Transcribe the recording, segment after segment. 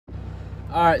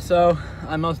Alright, so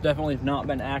I most definitely have not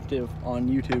been active on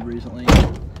YouTube recently.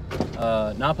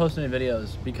 Not posting any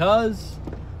videos because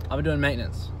I've been doing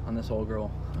maintenance on this old girl.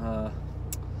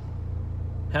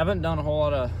 Haven't done a whole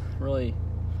lot of really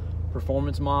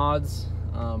performance mods,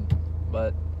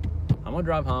 but I'm gonna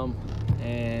drive home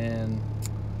and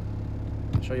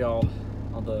show y'all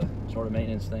all the sort of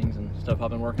maintenance things and stuff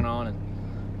I've been working on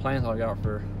and plans I got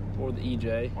for the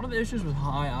EJ. One of the issues with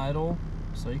high idle,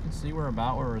 so you can see we're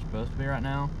about where we're supposed to be right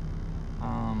now.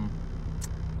 I'm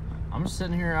just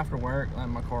sitting here after work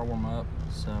letting my car warm up,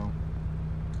 so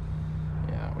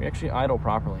yeah, we actually idle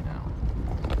properly now.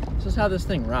 This is how this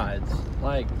thing rides.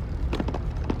 Like,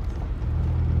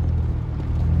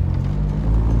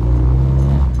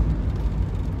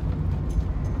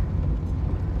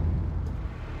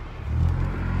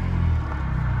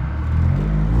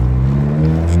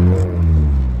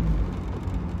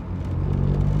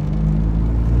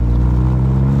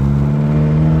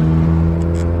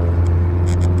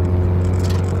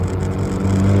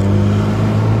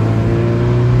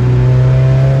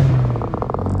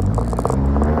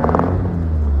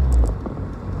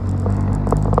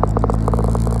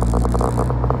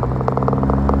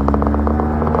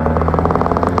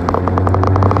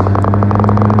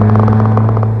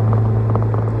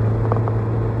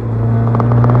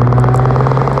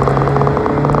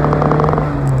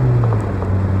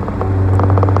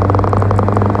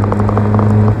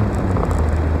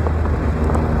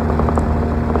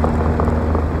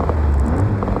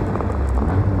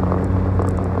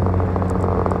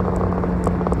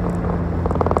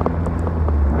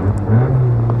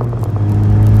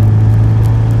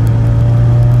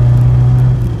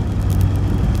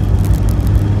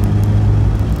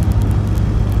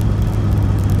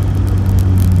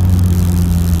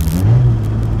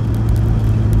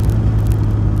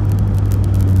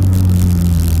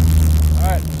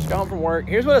 from work.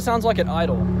 Here's what it sounds like at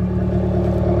idle.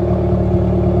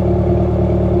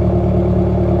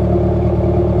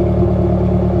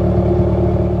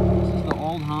 This is the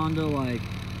old Honda, like,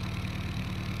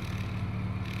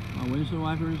 my windshield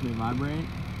wipers, they vibrate.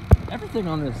 Everything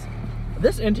on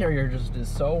this interior just is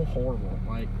so horrible.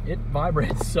 Like, it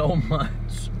vibrates so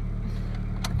much.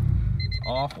 It's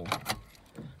awful.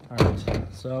 Alright,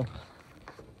 so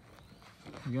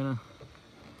I'm gonna,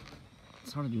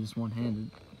 it's hard to do this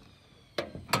one-handed.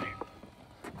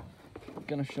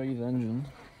 Gonna show you the engine,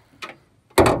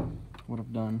 what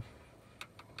I've done.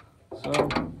 So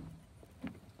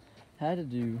had to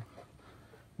do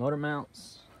motor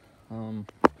mounts,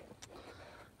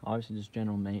 obviously just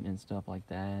general maintenance stuff like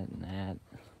that and that.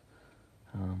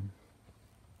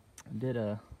 Did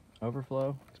a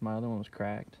overflow because my other one was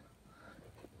cracked.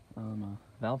 A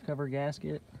valve cover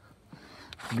gasket,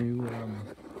 new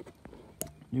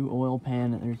oil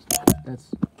pan.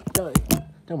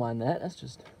 Don't mind that, that's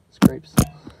just scrapes.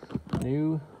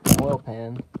 New oil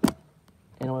pan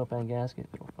and oil pan gasket.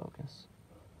 It'll focus,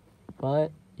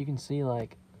 but you can see,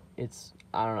 like, it's,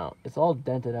 I don't know, it's all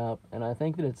dented up, and I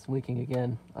think that it's leaking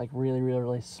again, like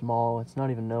really small. It's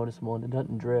not even noticeable and it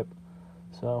doesn't drip,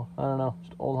 so I don't know,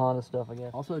 just old Honda stuff, I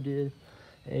guess. Also did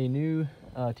a new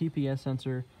TPS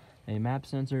sensor, a map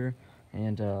sensor,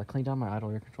 and cleaned out my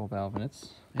idle air control valve, and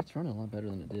it's running a lot better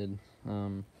than it did.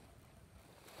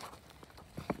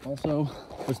 Also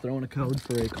was throwing a code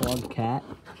for a clogged cat,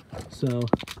 so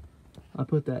I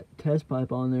put that test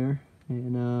pipe on there,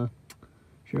 and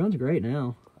she runs great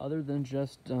now. Other than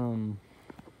just general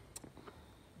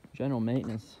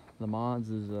maintenance, the mods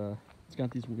is it's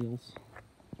got these wheels.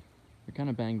 They're kind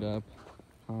of banged up.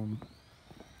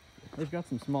 They've got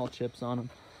some small chips on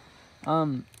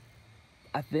them.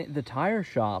 I think the tire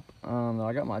shop,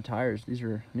 I got my tires. These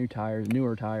are new tires,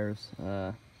 newer tires.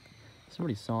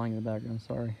 Somebody's sawing in the background,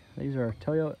 sorry. These are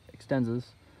Toyo Extensas,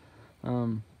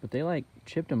 but they, like,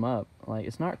 chipped them up. Like,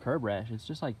 it's not curb rash, it's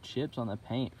just like chips on the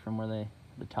paint from where the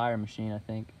tire machine, I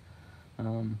think.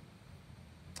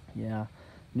 Yeah,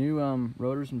 new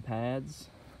rotors and pads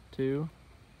too.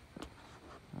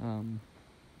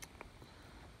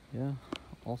 Yeah,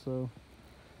 also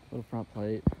little front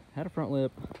plate. Had a front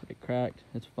lip, it cracked,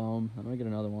 it's foam. I'm gonna get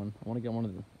another one. I want to get one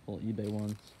of the little eBay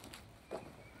ones.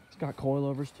 It's got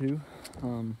coilovers too.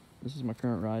 This is my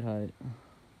current ride height.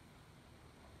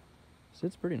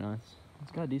 Sits pretty nice.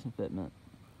 It's got a decent fitment.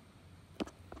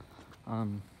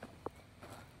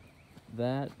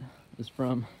 That is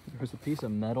from, there was a piece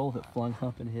of metal that flung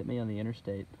up and hit me on the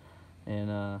interstate,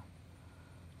 and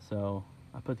so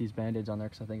I put these band-aids on there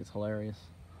because I think it's hilarious.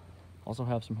 Also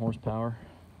have some horsepower.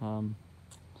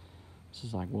 This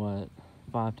is like what,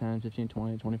 5, 10, 15,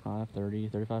 20, 25, 30,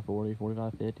 35, 40,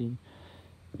 45, 50.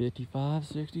 55,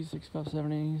 60, 65,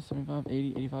 70, 75,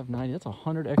 80, 85, 90. That's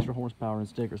 100 extra horsepower in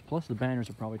stickers. Plus the banners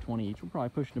are probably 20 each. We're probably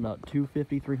pushing about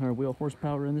 250, 300 wheel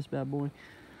horsepower in this bad boy.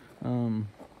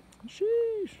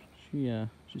 Sheesh.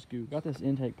 She's good. Got this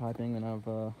intake piping that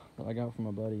I got from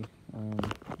a buddy.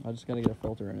 I just got to get a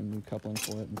filter and a new coupling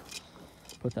for it and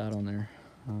put that on there.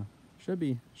 Should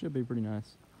be pretty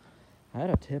nice. I had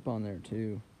a tip on there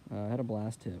too. I had a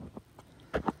blast tip,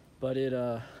 but it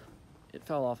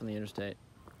fell off on the interstate,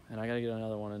 and I got to get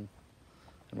another one and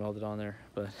weld it on there.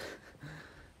 But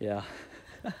yeah.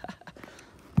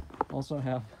 Also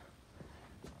have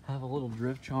a little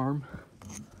drift charm.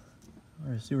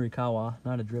 Or a Surikawa,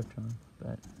 not a drift charm,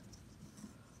 but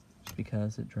just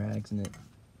because it drags and it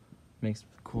makes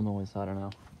cool noise, I don't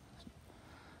know.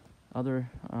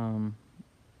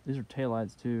 These are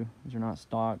taillights too. These are not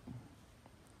stock.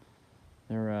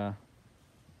 They're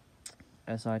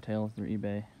SI tails through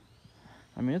eBay.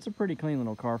 I mean, it's a pretty clean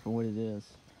little car for what it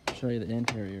is. I'll show you the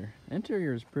interior.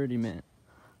 Interior is pretty mint.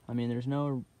 I mean, there's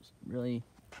no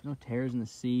tears in the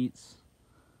seats.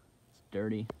 It's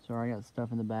dirty. Sorry, I got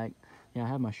stuff in the back. Yeah, I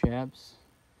have my chaps,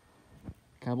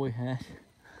 cowboy hat,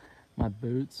 my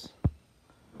boots.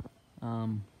 I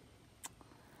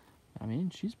mean,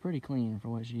 she's pretty clean for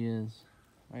what she is.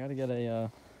 I gotta get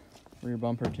a rear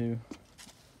bumper too.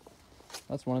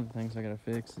 That's one of the things I gotta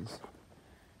fix is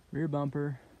rear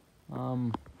bumper. I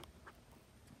don't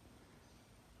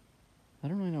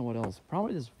really know what else.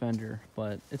 Probably this fender,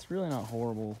 but it's really not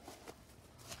horrible.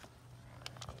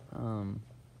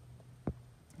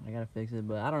 I gotta fix it,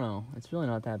 but I don't know. It's really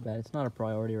not that bad. It's not a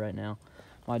priority right now.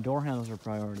 My door handles are a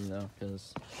priority though,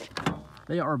 because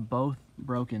they are both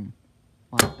broken.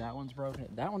 Like that one's broken.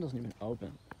 That one doesn't even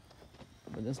open.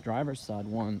 But this driver's side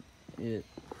one, it's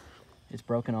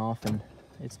broken off and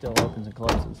it still opens and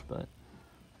closes. But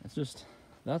it's just,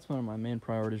 that's one of my main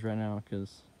priorities right now,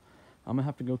 because I'm gonna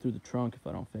have to go through the trunk if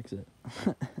I don't fix it.